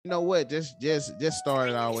You know what? Just start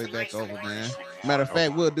it all the way back over, man. Matter of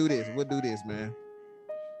fact, we'll do this. We'll do this, man.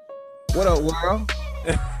 What up, world?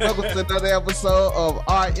 Welcome to another episode of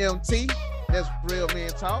RMT. That's Real Man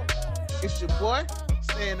Talk. It's your boy,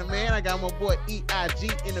 Stan the Man. I got my boy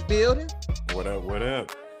EIG in the building. What up? What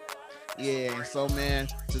up? Yeah, and so, man,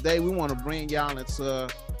 today we want to bring y'all into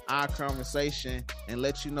our conversation and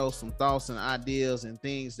let you know some thoughts and ideas and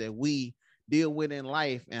things that we deal with in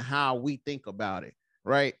life and how we think about it,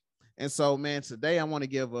 right? And so, man, today I want to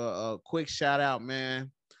give a quick shout out, man,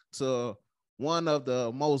 to one of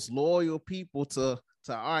the most loyal people to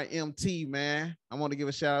RMT, man. I want to give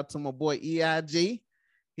a shout out to my boy EIG.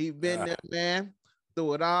 He been there, man,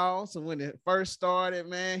 through it all. So when it first started,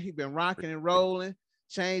 man, he been rocking and rolling,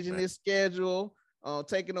 changing his schedule,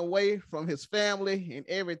 taking away from his family and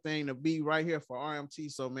everything to be right here for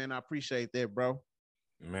RMT. So, man, I appreciate that, bro.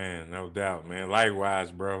 Man, no doubt, man.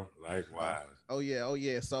 Likewise, bro. Likewise. Oh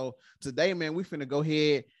yeah. So today, man, we finna go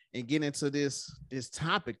ahead and get into this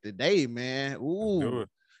topic today, man. Ooh,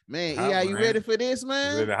 man, EI, you ready for this,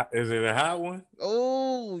 man? Is it a hot one?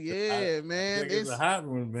 Oh yeah, man. I think it's a hot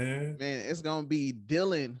one, man. Man, it's gonna be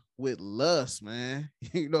dealing with lust, man.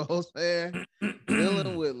 You know what I'm saying?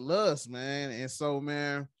 Dealing with lust, man. And so,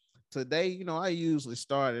 man, today, I usually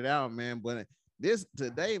start it out, man, but this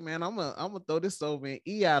today, man, I'm gonna throw this over in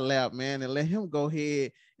EI lap, man, and let him go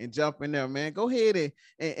ahead and jump in there, man. Go ahead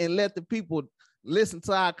and let the people listen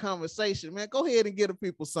to our conversation, man. Go ahead and get the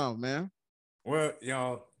people something, man. Well,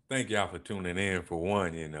 y'all, thank y'all for tuning in for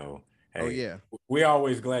one, Hey, oh yeah, we're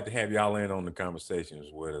always glad to have y'all in on the conversations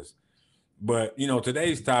with us. But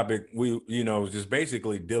today's topic, is just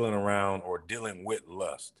basically dealing with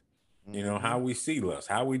lust. How we see lust,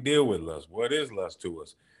 how we deal with lust, what is lust to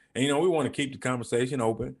us. And, we want to keep the conversation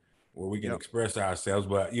open where we can express ourselves.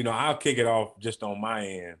 But, I'll kick it off just on my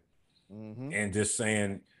end and just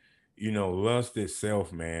saying, lust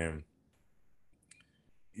itself, man,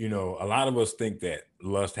 a lot of us think that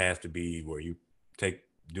lust has to be where you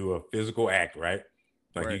do a physical act, right?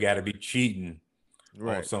 Like you got to be cheating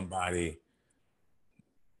on somebody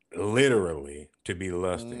literally to be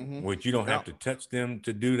lusting, which you don't have to touch them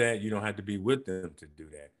to do that. You don't have to be with them to do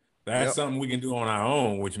that. That's something we can do on our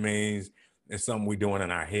own, which means it's something we're doing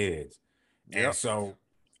in our heads. And so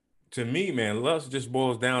to me, man, lust just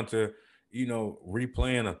boils down to,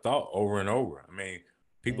 replaying a thought over and over. I mean,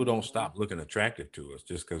 people don't stop looking attractive to us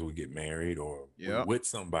just because we get married or we're with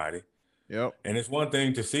somebody. And it's one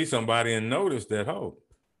thing to see somebody and notice that, oh,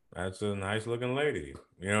 that's a nice looking lady,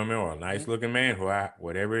 you know what I mean? Or a nice looking man,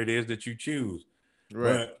 whatever it is that you choose.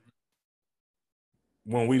 Right. But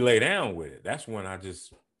when we lay down with it, that's when I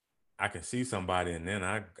can see somebody and then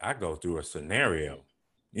I go through a scenario.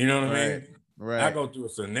 You know what I mean? Right. I go through a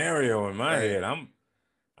scenario in my head.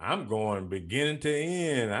 I'm going beginning to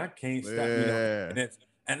end. I can't stop.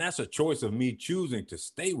 And that's a choice of me choosing to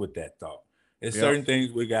stay with that thought. There's certain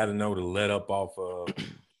things we got to know to let up off of,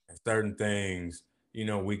 and certain things,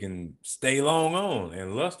 we can stay long on.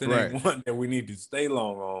 And lusting ain't one that we need to stay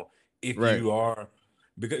long on if you are,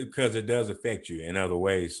 because it does affect you in other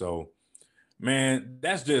ways. So, man,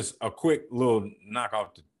 that's just a quick little knock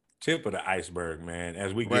off the tip of the iceberg, man,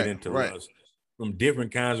 as we get into lust from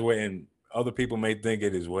different kinds of ways. And other people may think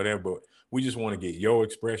it is whatever, but we just want to get your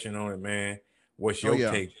expression on it, man. What's your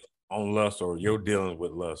take on lust or your dealings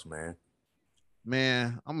with lust, man?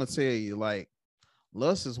 Man, I'm going to tell you, like,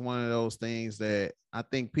 lust is one of those things that I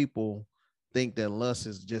think people think that lust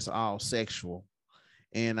is just all sexual.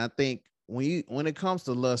 And I think when it comes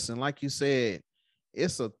to lust, and like you said,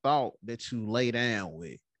 it's a thought that you lay down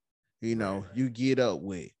with, you get up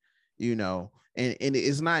with, and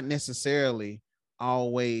it's not necessarily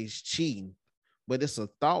always cheating, but it's a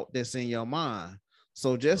thought that's in your mind.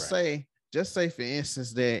 So just say, for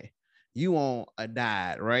instance, that you on a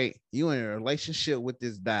diet, right? You in a relationship with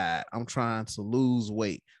this diet. I'm trying to lose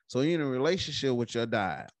weight. So you're in a relationship with your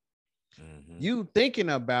diet. You thinking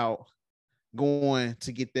about going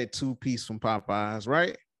to get that 2-piece from Popeyes,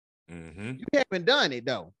 right? You haven't done it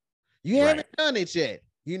though. You haven't done it yet,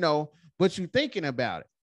 but you thinking about it.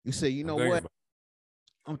 You say, you know what?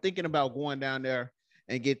 I'm thinking about going down there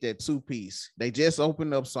and get that 2-piece. They just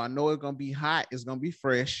opened up, so I know it's gonna be hot. It's gonna be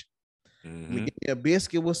fresh. Let me get me a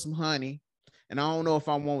biscuit with some honey, and I don't know if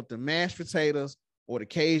I want the mashed potatoes or the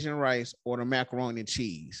Cajun rice or the macaroni and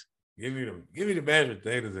cheese. Give me the mashed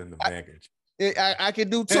potatoes and the mac and cheese. I can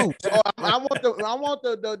do two. So I want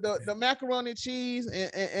the macaroni and cheese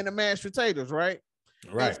and the mashed potatoes, right?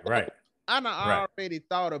 Right. I already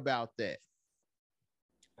thought about that.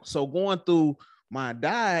 So going through my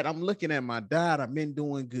diet, I'm looking at my diet. I've been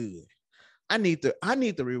doing good. I need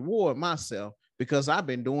to reward myself because I've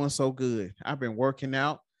been doing so good. I've been working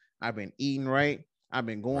out. I've been eating right. I've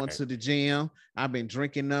been going Right. to the gym. I've been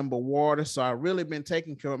drinking nothing but water. So I really been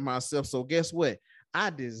taking care of myself. So guess what? I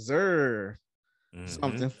deserve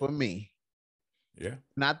something for me. Yeah.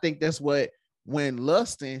 And I think that's what, when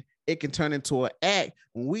lusting, it can turn into an act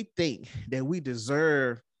when we think that we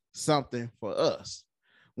deserve something for us.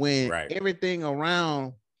 When Right. everything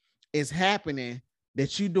around is happening,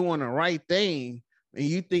 that you doing the right thing, and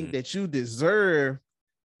you think that you deserve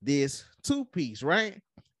this two-piece, right?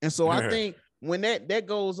 And so I think when that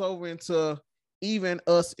goes over into even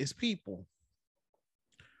us as people,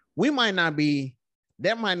 we might not be,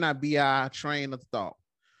 that might not be our train of thought.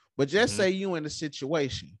 But just say you in a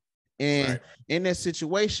situation, and in that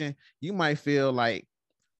situation, you might feel like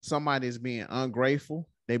somebody's being ungrateful,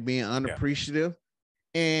 they're being unappreciative,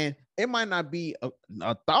 and it might not be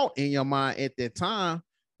a thought in your mind at that time,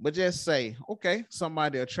 but just say, okay,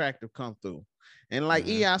 somebody attractive come through. And like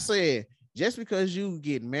I said, just because you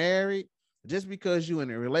get married, just because you in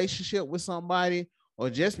a relationship with somebody, or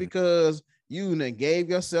just because you gave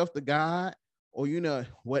yourself to God, or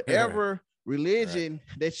whatever religion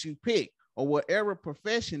that you pick, or whatever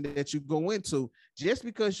profession that you go into, just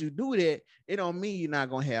because you do that, it don't mean you're not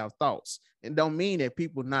gonna have thoughts. It don't mean that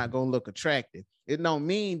people not gonna look attractive. It don't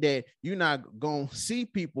mean that you're not gonna see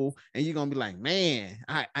people and you're gonna be like, man,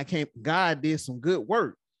 I can't, God did some good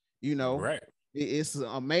work. Right. It's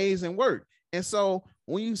amazing work. And so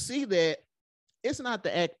when you see that, it's not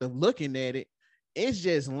the act of looking at it, it's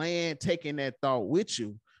just taking that thought with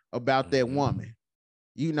you about that woman.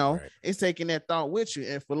 It's taking that thought with you.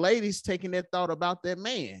 And for ladies, taking that thought about that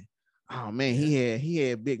man. Oh man, he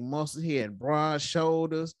had big muscles, he had broad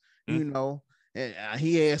shoulders, and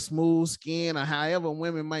he had smooth skin, or however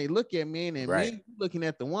women might look at men, and me looking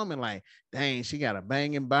at the woman like, dang, she got a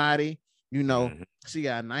banging body, she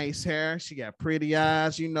got nice hair, she got pretty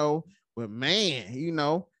eyes, but man,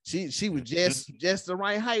 she was just the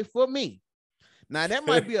right height for me. Now that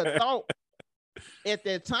might be a thought at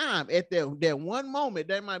that time, at that one moment,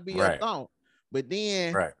 that might be a thought. But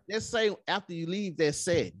then let's say after you leave that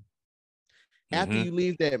setting, after you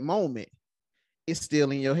leave that moment, it's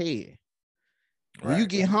still in your head. When you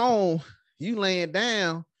get home, you laying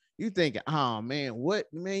down, you thinking, oh man, what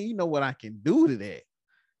man, what I can do to that.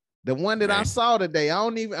 The one that I saw today, I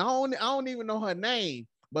don't even know her name,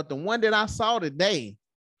 but the one that I saw today,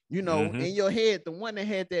 in your head, the one that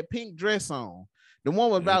had that pink dress on, the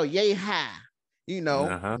one was about yay high,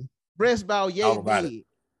 breast about yay big,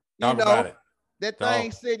 about it. That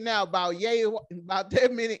thing sitting out about that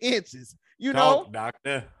many inches,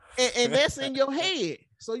 doctor. and that's in your head.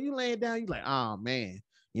 So you laying down, you like, oh man,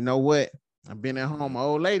 you know what? I've been at home, my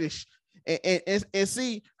old lady, and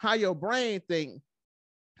see how your brain think.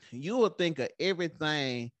 You will think of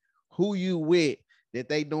everything who you with that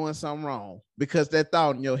they doing something wrong, because that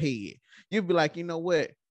thought in your head. You'd be like, you know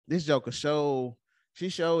what? This joker she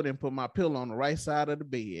showed and put my pillow on the right side of the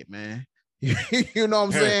bed, man. You know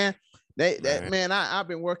what I'm saying? Man, I've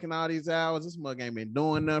been working all these hours. This mug ain't been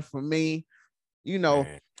doing nothing for me.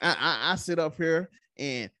 I sit up here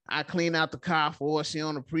and I clean out the car for her. She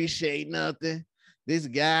don't appreciate nothing. This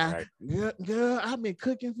guy, girl, I've been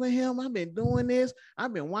cooking for him. I've been doing this.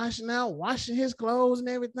 I've been washing his clothes and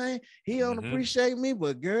everything. He don't appreciate me,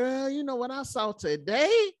 but girl, you know what I saw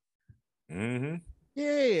today?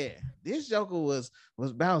 Yeah, this joker was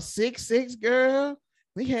about 6'6", girl.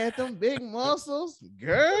 We had them big muscles,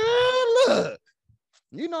 girl. Look,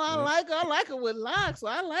 I like her with locks. So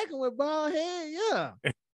I like her with bald head.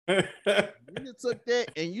 Yeah. You took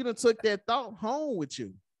that thought home with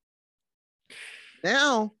you.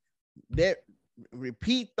 Now that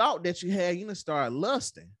repeat thought that you had, you start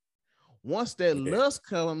lusting. Once that lust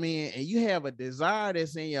come in and you have a desire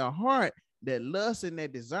that's in your heart, that lust and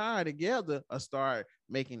that desire together will start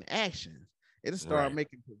making actions. It'll start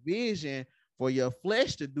making provision for your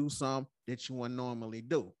flesh to do something that you wouldn't normally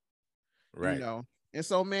do. And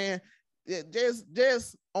so, man,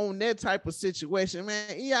 just on that type of situation,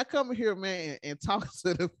 man, I come here, man, and talk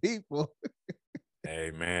to the people.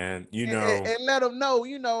 Hey, man, and let them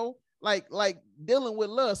know, like dealing with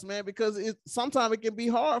lust, man, because sometimes it can be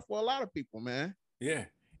hard for a lot of people, man. Yeah,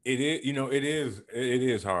 it is. It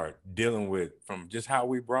is hard dealing with, from just how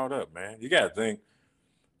we brought up, man. You got to think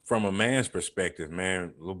from a man's perspective,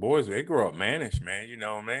 man. Little boys, they grow up mannish, man.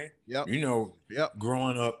 Man. Yep.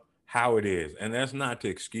 Growing up how it is, and that's not to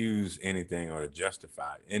excuse anything or to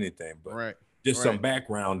justify anything, but just some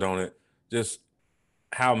background on it. Just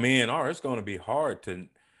how men are. It's going to be hard to,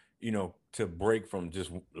 to break from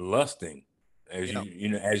just lusting as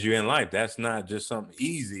as you're in life. That's not just something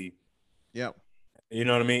easy. Yep. You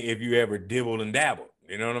know what I mean? If you ever dibbled and dabbled,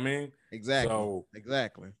 you know what I mean? Exactly.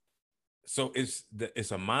 Exactly. So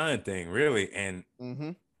it's a mind thing, really. And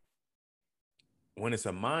when it's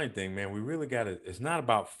a mind thing, man, we really gotta. It's not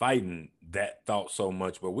about fighting that thought so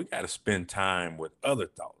much, but we gotta spend time with other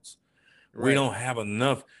thoughts. We Right. don't have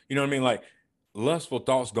enough. You know what I mean? Like lustful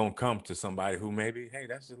thoughts gonna come to somebody who maybe, hey,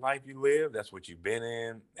 that's the life you live. That's what you've been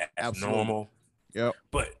in. That's Absolutely. normal. Yep.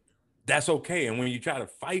 But that's okay. And when you try to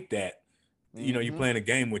fight that, you're playing a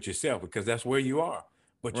game with yourself because that's where you are.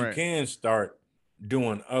 But you Right. can start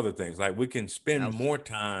doing other things. Like we can spend more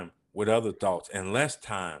time with other thoughts and less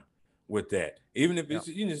time with that. Even if Yep. it's,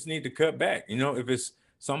 you just need to cut back. If it's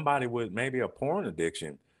somebody with maybe a porn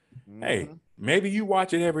addiction, hey, maybe you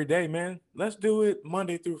watch it every day, man. Let's do it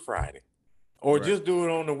Monday through Friday. Or Right. just do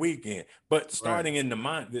it on the weekend. But Right. starting in the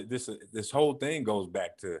mind, this whole thing goes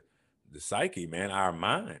back to the psyche, man, our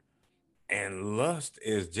mind. And lust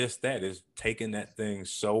is just that. It's taking that thing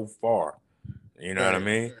so far. You know what I Right.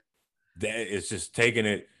 mean? That it's just taking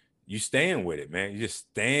it, you stand with it, man. You just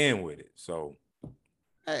stand with it. So,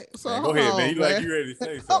 Hey, so man, go hold ahead, man. on, You like man. you ready to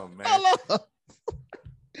say something, man. Hold on.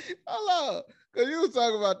 Hold on. Cause you was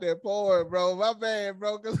talking about that porn, bro. My bad,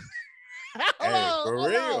 bro. Cause Hey, for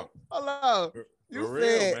real. hold on. You For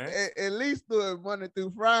real, said man. at least do it Monday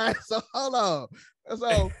through Friday. So hold on.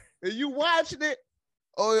 So are you watching it,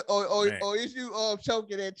 Man. or is you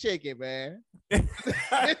choking that chicken, man? Because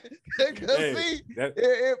Hey, see, that,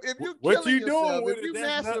 if you what killing you doing yourself, with it,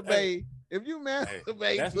 that's not, hey, if you hey,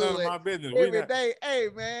 masturbate that's none to of it my business. every day, hey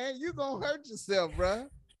man, you gonna hurt yourself, bro.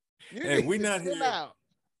 You Hey, need we to not chill here, out.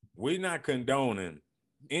 we not condoning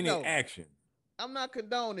any No, action. I'm not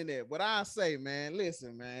condoning it, but I say, man,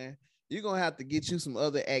 listen, man, you're gonna have to get you some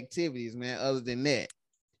other activities, man, other than that,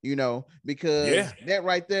 because Yeah. that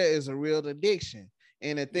right there is a real addiction.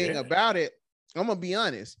 And the thing Yeah. about it, I'm gonna be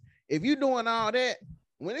honest, if you're doing all that,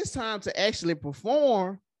 when it's time to actually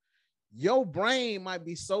perform, your brain might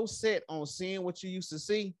be so set on seeing what you used to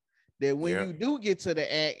see that when Yeah. you do get to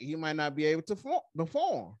the act, you might not be able to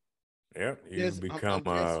perform. Yeah. You Just, become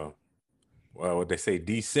I'm just well, what they say,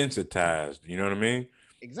 desensitized. You know what I mean? You've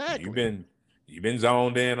exactly been you've been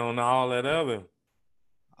zoned in on all that other,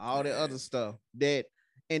 all the man. other stuff that,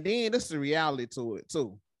 and then this is the reality to it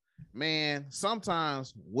too, man.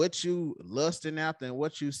 Sometimes what you lusting after and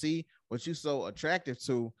what you see, what you so attractive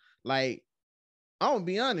to, like, I'm gonna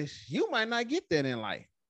be honest, you might not get that in life.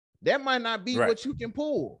 That might not be Right. what you can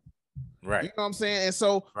pull. You Right. know what I'm saying? And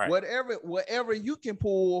so Right. whatever you can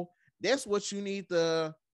pull, that's what you need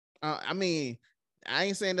to. I mean, I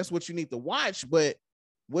ain't saying that's what you need to watch, but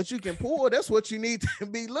what you can pull, that's what you need to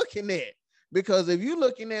be looking at. Because if you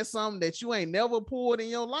looking at something that you ain't never pulled in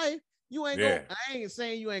your life, you ain't gonna. Yeah. I ain't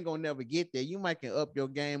saying you ain't gonna never get there. You might can up your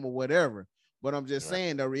game or whatever. But I'm just Right.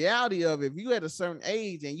 saying the reality of if you at a certain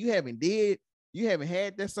age and you haven't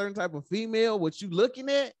had that certain type of female, what you looking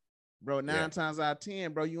at, bro, Yeah. 9 times out of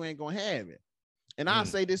 10, bro, you ain't gonna have it. And I'll Mm.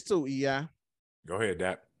 say this too, EI. Go ahead,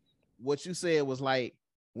 Dap. What you said was like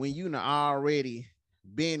when you already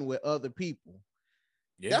been with other people,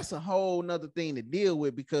 Yeah. that's a whole nother thing to deal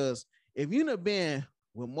with, because if you have been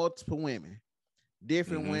with multiple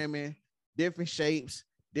Mm-hmm. women, different shapes,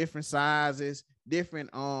 different sizes, different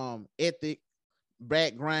ethnic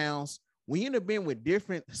backgrounds, when you have been with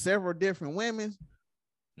several different women,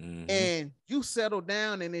 Mm-hmm. and you settle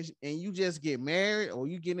down and you just get married, or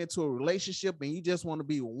you get into a relationship and you just want to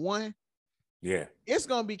be with one, Yeah. it's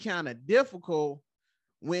gonna be kind of difficult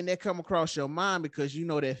when they come across your mind, because you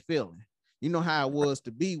know that feeling. You know how it Right. was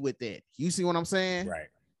to be with that. You see what I'm saying? Right.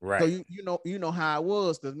 So Right. you know how it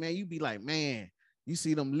was, because man, you be like, man, you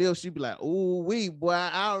see them lips, you be like, oh, we boy,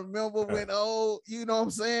 I remember when, oh, you know what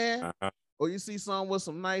I'm saying? Uh-huh. Or you see someone with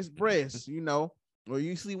some nice breasts, or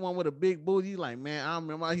you see one with a big booty, you like, man, I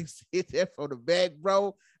remember I used to hit that from the back,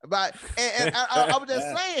 bro. But and I was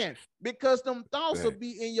just saying, because them thoughts will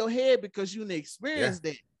be in your head because you didn't Yeah. experience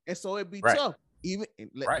that, and so it'd be Right. tough. Even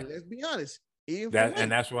Right. let's be honest, even for That me.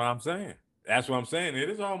 and that's what I'm saying. That's what I'm saying. It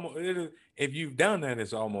is, if you've done that,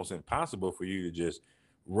 it's almost impossible for you to just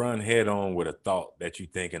run head on with a thought that you're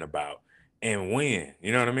thinking about and win.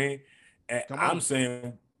 You know what I mean? And Come I'm on,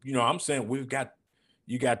 saying,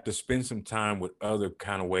 you got to spend some time with other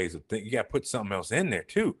kind of ways of thinking. You got to put something else in there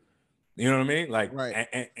too. You know what I mean? Like right,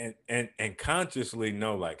 and consciously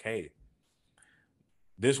know, like, hey,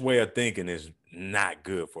 this way of thinking is not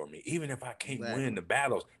good for me. Even if I can't win exactly. the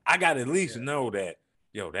battles, I got to at least Yeah, know that,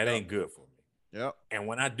 that yep, ain't good for me. yep. And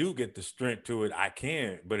when I do get the strength to it, I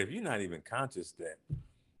can. But if you're not even conscious that,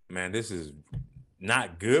 man, this is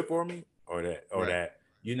not good for me, or Right. that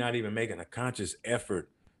you're not even making a conscious effort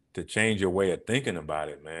to change your way of thinking about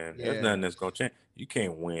it, man, there's Yeah. nothing that's gonna change. You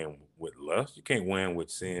can't win with lust. You can't win with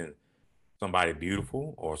seeing somebody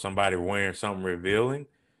beautiful or somebody wearing something revealing.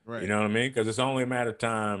 Right. You know what I mean? Because it's only a matter of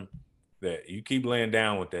time that you keep laying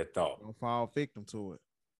down with that thought. Don't fall victim to it.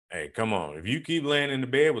 Hey, come on. If you keep laying in the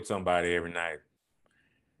bed with somebody every night,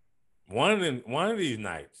 one of these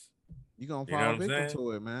nights, You're gonna you know fall what I'm victim saying?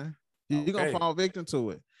 to it, man. You're gonna Okay. fall victim to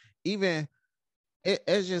it. Even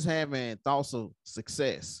it's just having thoughts of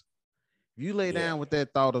success. If you lay down with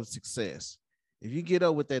that thought of success, if you get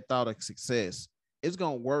up with that thought of success, it's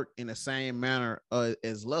gonna work in the same manner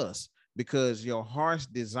as lust, because your heart's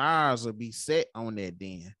desires will be set on that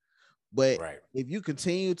then. But if you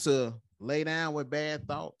continue to lay down with bad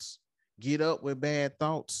thoughts, get up with bad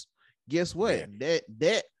thoughts, guess what?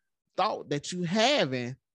 That thought that you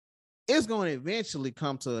having is going to eventually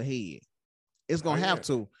come to a head. It's going to have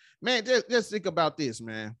to. Man, just think about this,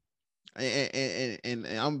 man. And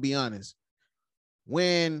I'm gonna be honest.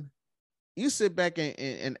 When you sit back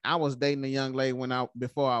and I was dating a young lady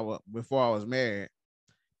before I was married.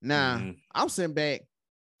 Now I'm sitting back,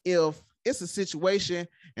 if it's a situation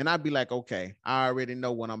and I'd be like, okay, I already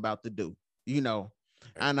know what I'm about to do, you know,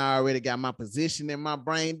 and I already got my position in my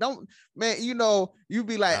brain. Don't, man, you know, you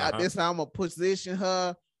be like, this how I'm gonna position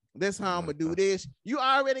her, this how I'm gonna do this. You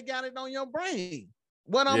already got it on your brain.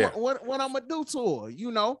 What I'm gonna do to her,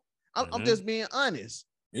 you know. I'm just being honest.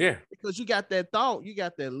 Yeah. Because you got that thought, you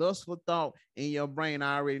got that lustful thought in your brain.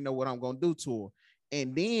 I already know what I'm gonna do to her.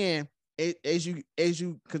 And then as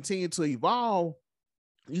you continue to evolve,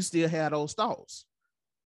 you still have those thoughts.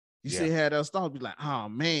 You still have those thoughts. Be like, oh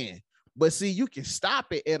man. But see, you can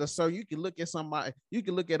stop it at a certain. You can look at somebody. You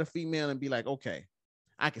can look at a female and be like, okay,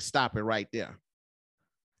 I can stop it right there.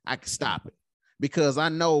 I can stop it because I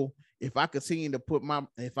know if I continue to put my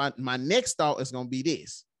next thought is gonna be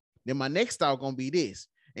this, then my next thought gonna be this,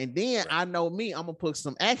 and then I know me, I'm gonna put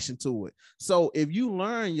some action to it. So if you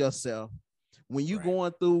learn yourself when you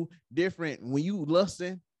going through when you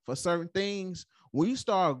lusting for certain things, when you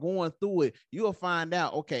start going through it, you'll find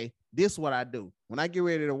out, okay, this is what I do. When I get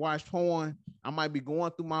ready to watch porn, I might be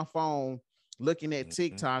going through my phone, looking at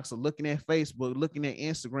TikToks or looking at Facebook, looking at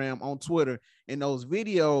Instagram, on Twitter, and those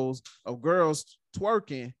videos of girls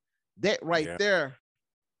twerking, that right there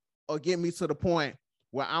will get me to the point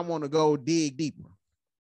where I want to go dig deeper.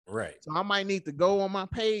 Right. So I might need to go on my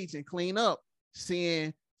page and clean up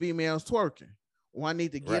seeing females twerking, or I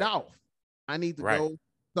need to get off. I need to go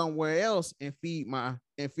somewhere else and feed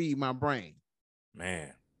my brain.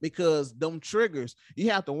 Man. Because them triggers, you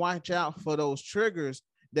have to watch out for those triggers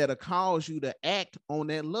that'll cause you to act on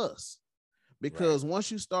that lust. Because once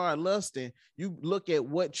you start lusting, you look at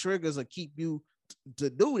what triggers will keep you to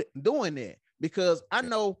doing that. Because I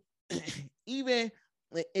know even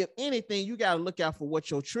if anything, you got to look out for what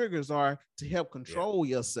your triggers are to help control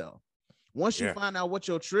yourself. Once you find out what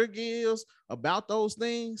your trigger is about those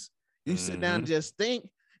things, you sit down and just think,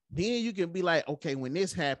 then you can be like, okay, when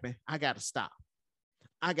this happened, I got to stop.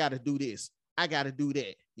 I got to do this. I got to do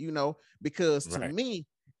that, you know, because to me,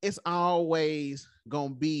 it's always going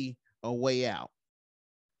to be a way out.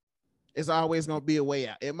 It's always going to be a way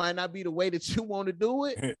out. It might not be the way that you want to do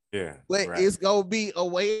it, but it's going to be a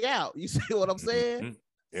way out. You see what I'm saying?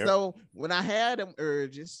 So when I had them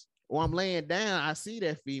urges or I'm laying down, I see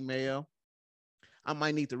that female, I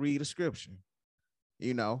might need to read a scripture.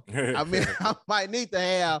 You know, I mean, I might need to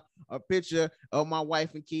have a picture of my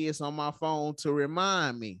wife and kids on my phone to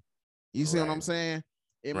remind me. You see what I'm saying?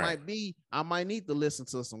 It might be, I might need to listen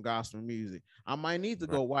to some gospel music. I might need to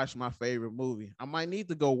go watch my favorite movie. I might need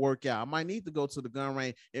to go work out. I might need to go to the gun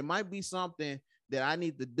range. It might be something that I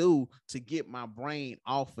need to do to get my brain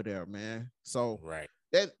off of there, man. So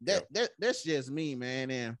that's just me, man.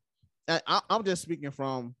 And I'm just speaking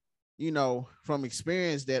from, you know, from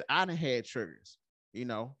experience that I done had triggers. You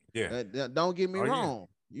know, don't get me wrong.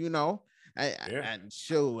 You know, I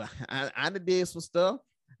done did some stuff.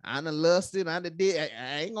 I done lusted. I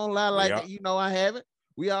ain't gonna lie, like you know, I haven't.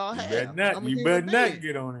 We all have. You better not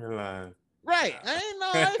get on your line. Right. I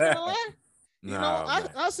ain't finna lie. You know,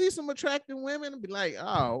 I see some attractive women and be like,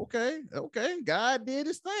 oh, okay. God did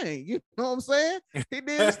his thing. You know what I'm saying? He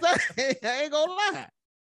did his thing. I ain't gonna lie.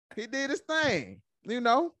 He did his thing. You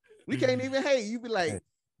know, we can't even hate. You be like,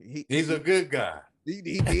 he's a good guy. He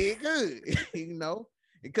did good, you know,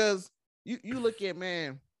 because you look at,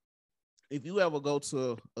 man, if you ever go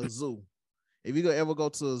to a zoo, if you ever go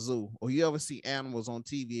to a zoo, or you ever see animals on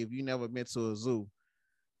TV, if you never been to a zoo,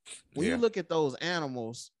 when you look at those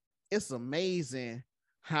animals, it's amazing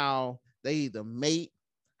how they either mate,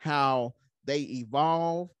 how they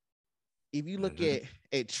evolve. If you look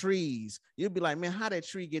at trees, you'll be like, man, how that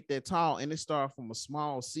tree get that tall? And it started from a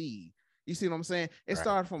small seed. You see what I'm saying? It Right.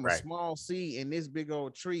 started from a Right. small seed in this big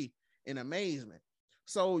old tree in amazement.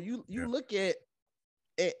 So you Yeah. look at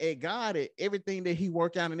God, at everything that he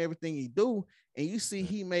work out and everything he do, and you see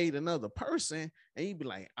he made another person, and you be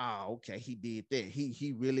like, oh, okay, he did that.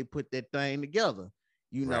 He really put that thing together,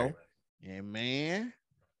 you Right. know. And man,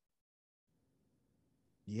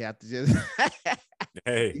 you have to just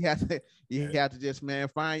Hey. you have to just, man,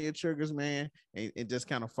 find your triggers, man, and just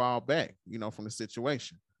kind of fall back, from the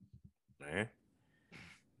situation. Man,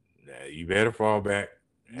 you better fall back.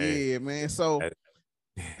 Hey. Yeah, man. So that-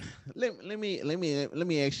 let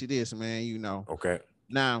me ask you this, man. okay.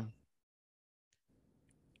 Now,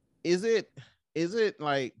 is it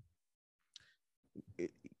like,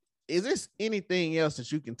 is this anything else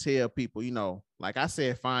that you can tell people? Like I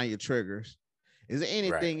said, find your triggers. Is there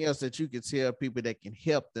Right. anything else that you can tell people that can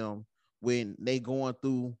help them when they going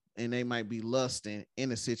through and they might be lusting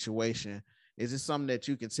in a situation? Is it something that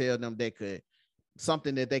you can tell them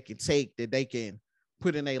something that they can take, that they can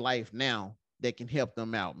put in their life now that can help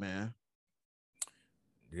them out, man?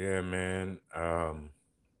 Yeah, man.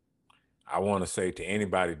 I want to say to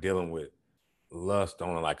anybody dealing with lust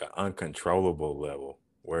on like an uncontrollable level,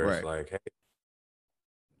 where it's Right, like, hey,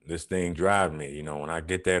 this thing drives me. When I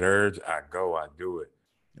get that urge, I go, I do it.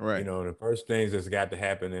 right, The first things that's got to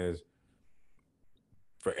happen is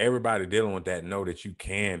for everybody dealing with that, know that you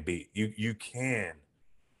can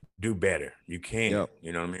do better. You can. yep,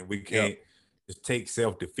 You know what I mean? We yep, can't just take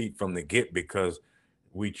self-defeat from the get because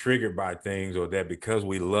we triggered by things, or that because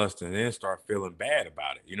we lust and then start feeling bad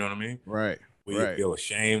about it. You know what I mean? right, We right, feel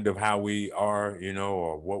ashamed of how we are,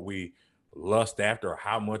 or what we lust after, or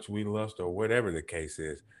how much we lust, or whatever the case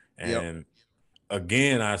is. yep, And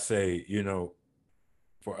again, I say,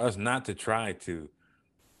 for us not to try to,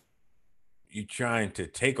 you trying to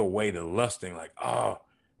take away the lusting, like, oh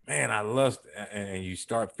man, I lust, and you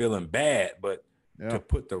start feeling bad, but to yep.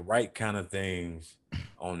 put the right kind of things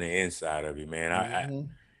on the inside of you, man. I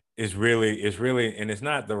Mm-hmm. it's really, and it's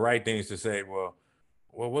not the right things to say, well,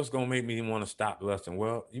 what's gonna make me want to stop lusting?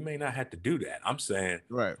 Well, you may not have to do that. I'm saying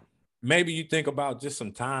Right. maybe you think about just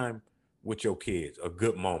some time with your kids, a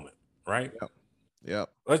good moment, right? Yep. Yep.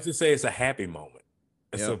 Let's just say it's a happy moment.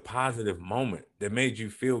 It's a Yep. positive moment that made you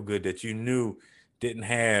feel good, that you knew didn't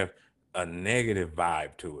have a negative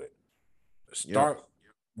vibe to it. Yep. Start,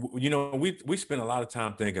 we spend a lot of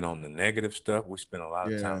time thinking on the negative stuff. We spend a lot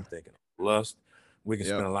of Yeah. time thinking on lust. We can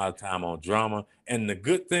Yep. spend a lot of time on drama, and the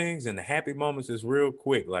good things and the happy moments is real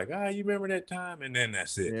quick. Like, you remember that time, and then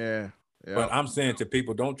that's it. Yeah. But Yep. I'm saying to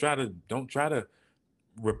people, don't try to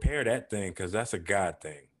repair that thing, because that's a God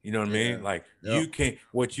thing. You know what I Yeah. mean? Like, Yep. you can't,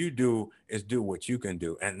 what you do is do what you can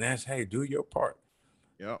do. And that's, hey, do your part.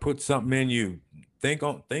 Yep. Put something in you. Think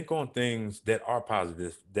on things that are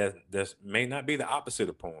positive, that may not be the opposite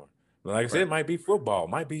of porn. But like I said, Right. it might be football,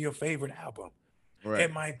 might be your favorite album. Right.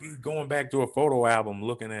 It might be going back to a photo album,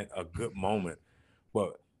 looking at a good moment.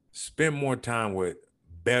 But spend more time with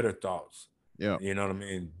better thoughts. Yep. You know what I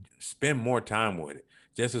mean? Spend more time with it.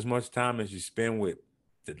 Just as much time as you spend with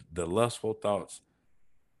the lustful thoughts,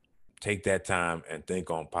 take that time and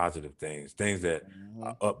think on positive things that Mm-hmm.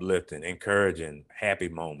 are uplifting, encouraging, happy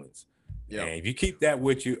moments. Yep. And if you keep that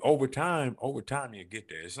with you over time you get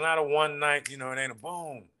there. It's not a one night, it ain't a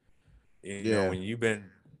boom. Yeah. When you've been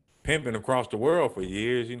pimping across the world for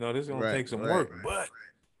years, this is gonna Right. take some Right. work. But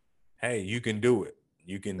hey, you can do it.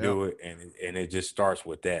 You can Yep. do it, and it just starts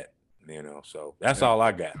with that. So that's Yep. all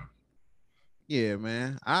I got. Yeah,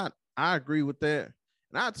 man. I agree with that.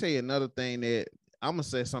 And I'll tell you another thing that I'm gonna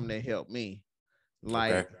say, something that helped me. Okay.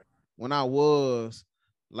 Like when I was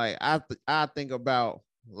like I think about,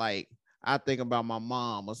 like, I think about my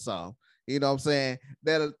mom or something. You know what I'm saying?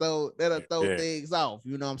 That'll throw Yeah. things off.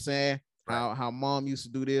 You know what I'm saying? Right. How mom used to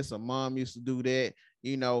do this or mom used to do that.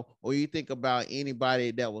 Or you think about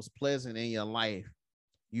anybody that was pleasant in your life.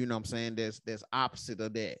 You know what I'm saying? That's opposite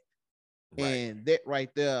of that. Right. And that right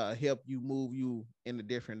there help you move you in a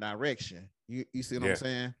different direction. You see what I'm Yeah.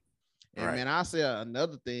 saying? And Right. man, I say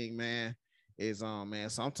another thing, man, is man,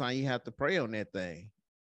 sometimes you have to pray on that thing.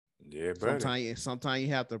 Yeah, buddy. Sometimes you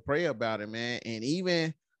have to pray about it, man. And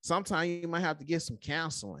even sometimes you might have to get some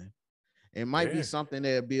counseling. It might be Yeah. something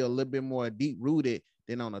that'll be a little bit more deep rooted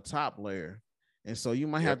than on the top layer. And so you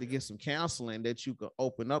might have Yep. to get some counseling that you can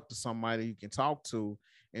open up to somebody you can talk to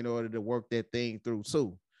in order to work that thing through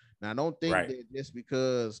too. Now, don't think Right. that just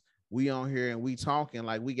because we on here and we talking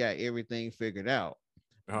like we got everything figured out.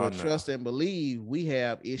 Oh But no. trust and believe, we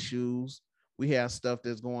have issues. We have stuff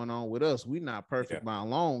that's going on with us. We're not Yeah. perfect by a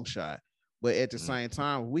long shot. But at the Mm. same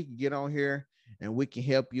time, we can get on here and we can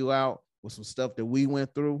help you out with some stuff that we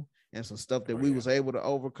went through and some stuff that Oh we yeah. was able to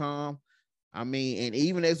overcome. I mean, and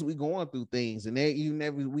even as we going through things, and then even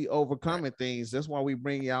as we overcoming things, that's why we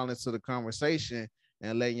bring y'all into the conversation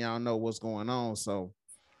and letting y'all know what's going on. So,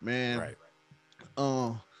 man,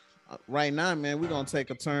 right now, man, we're gonna take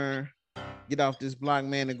a turn, get off this block,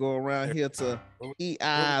 man, and go around here to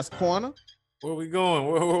EI's Corner. Where we going?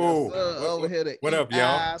 Whoa, yes, over here to what up,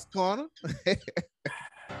 y'all? EI's Corner.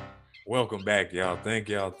 Welcome back, y'all. Thank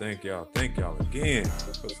y'all again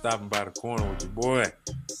for stopping by the corner with your boy,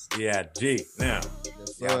 EIG. Now,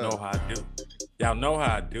 y'all know how I do. Y'all know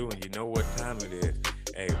how I do, and you know what time it is.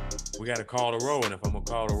 Hey, we got to call the roll, and if I'm going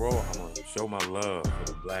to call the roll, I'm going to show my love for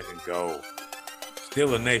the black and gold.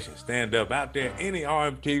 Steeler Nation, stand up out there. Any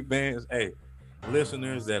RMT fans, hey,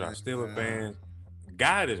 listeners that are Steeler fans,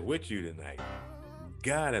 God is with you tonight.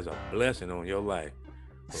 God has a blessing on your life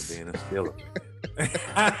for being a Steeler fan.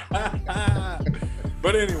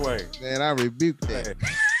 But anyway, man, I rebuke that.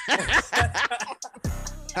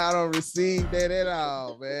 I don't receive that at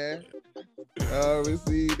all, man. I don't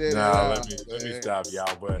receive that at all. Let me stop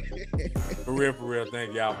y'all. But for real,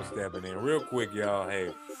 thank y'all for stepping in. Real quick, y'all.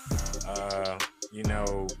 Hey, you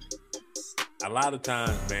know, a lot of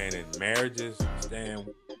times, man, in marriages,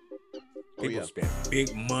 people spend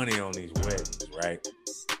big money on these weddings, right?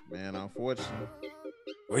 Man, unfortunately.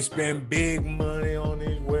 We spend big money on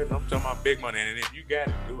these weddings. I'm talking about big money, and if you got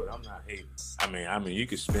to do it, I'm not hating. I mean, you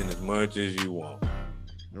can spend as much as you want.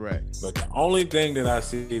 Right. But the only thing that I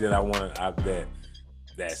see that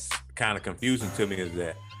that's kind of confusing to me is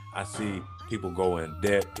that I see people go in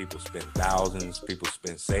debt, people spend thousands, people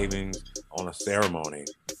spend savings on a ceremony,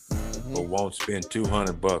 but won't spend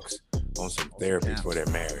 $200 on some therapy for their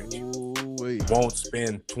marriage. Won't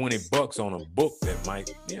spend $20 on a book that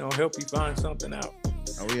might, help you find something out.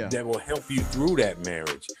 That will help you through that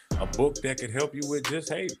marriage. A book that could help you with just,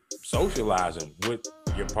 hey, socializing with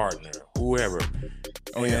your partner, whoever.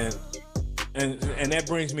 And that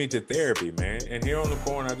brings me to therapy, man. And here on the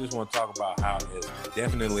corner, I just want to talk about how it's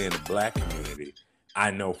definitely in the black community.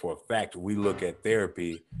 I know for a fact we look at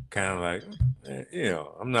therapy kind of like,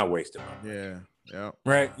 I'm not wasting my money. Yeah.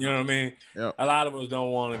 Right? You know what I mean? Yep. A lot of us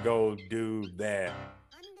don't want to go do that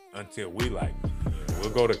until we we'll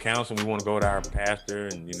go to counseling. We want to go to our pastor,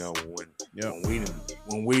 and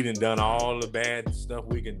when we done all the bad stuff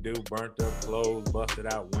we can do, burnt up clothes, busted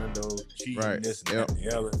out windows, cheating, this and that and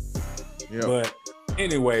the other. Yep. But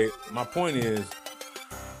anyway, my point is,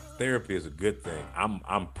 therapy is a good thing.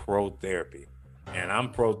 I'm pro therapy, and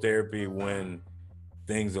I'm pro therapy when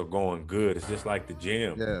things are going good. It's just like the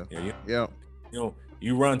gym.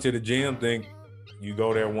 You run to the gym, think you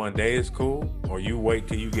go there one day is cool, or you wait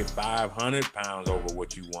till you get 500 pounds over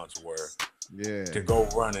what you once were to go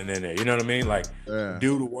running in there. You know what I mean?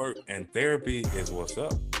 Do the work, and therapy is what's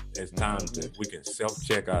up. It's time that we can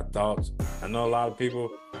self-check our thoughts. I know a lot of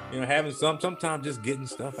people, having sometimes just getting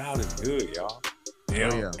stuff out is good, y'all.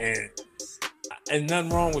 And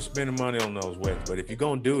nothing wrong with spending money on those weddings, but if you're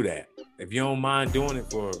gonna do that, if you don't mind doing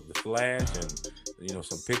it for the flash and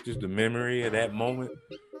some pictures, the memory of that moment,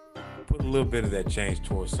 put a little bit of that change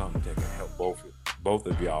towards something that can help both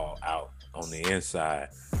of y'all out on the inside.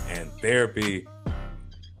 And therapy,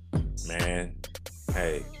 man,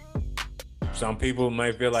 hey, some people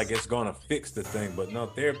may feel like it's gonna fix the thing, but no,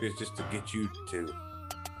 therapy is just to get you to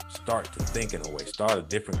start to think in a way, start a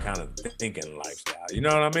different kind of thinking lifestyle. You know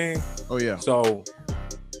what I mean? Oh yeah. So,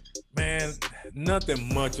 man,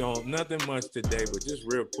 nothing much today, but just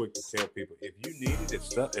real quick to tell people, if you need it,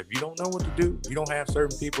 if you don't know what to do, you don't have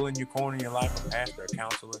certain people in your corner in your life, a pastor, a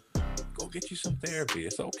counselor, go get you some therapy.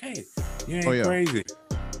 It's okay. You ain't crazy.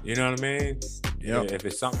 You know what I mean? Yeah. If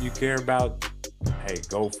it's something you care about, hey,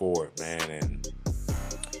 go for it, man. And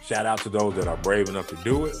shout out to those that are brave enough to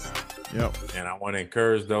do it. Yep. And I want to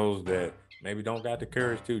encourage those that maybe don't got the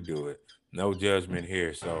courage to do it. No judgment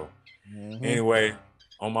here. So anyway,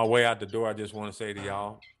 on my way out the door, I just want to say to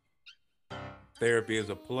y'all, therapy is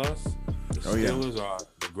a plus. The Steelers are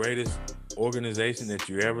the greatest organization that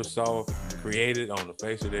you ever saw created on the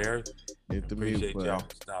face of the earth. Appreciate y'all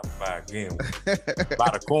for stopping by again. By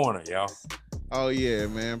the corner, y'all. Oh, yeah,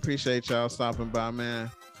 man. Appreciate y'all stopping by, man.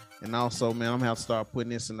 And also, man, I'm going to have to start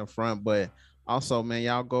putting this in the front. But also, man,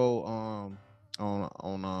 y'all go on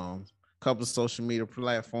a couple of social media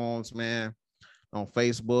platforms, man. On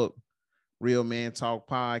Facebook, Real Man Talk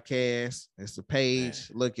Podcast. It's the page.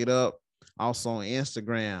 Look it up. Also on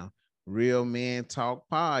Instagram, Real Man Talk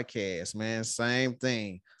Podcast, man. Same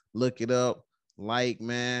thing. Look it up.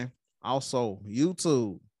 Man. Also,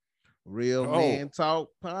 YouTube, Real Man Talk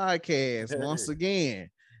Podcast. Once again.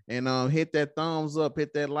 And hit that thumbs up,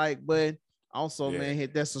 hit that like button. Also, man,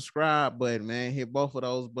 hit that subscribe button, man. Hit both of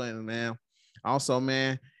those buttons, man. Also,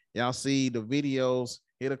 man, y'all see the videos,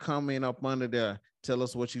 hit a comment up under there. Tell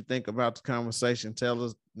us what you think about the conversation. Tell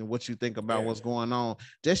us what you think about what's going on.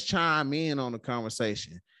 Just chime in on the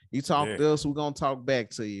conversation. You talk to us, we're going to talk back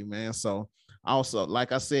to you, man. So also,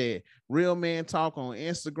 like I said, Real Men Talk on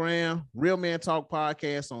Instagram, Real Men Talk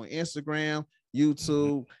Podcast on Instagram,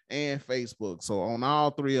 YouTube, and Facebook. So on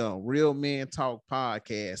all three of them, Real Men Talk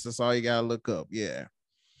Podcast. That's all you got to look up. Yeah.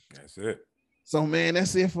 That's it. So, man,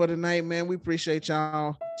 that's it for tonight, man. We appreciate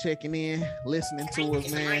y'all checking in, listening to us,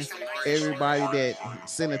 man. Everybody that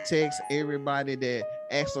sent a text, everybody that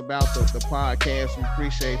asked about the podcast, we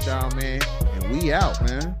appreciate y'all, man. And we out,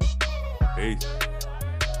 man. Peace.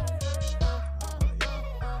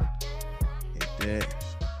 Hit that.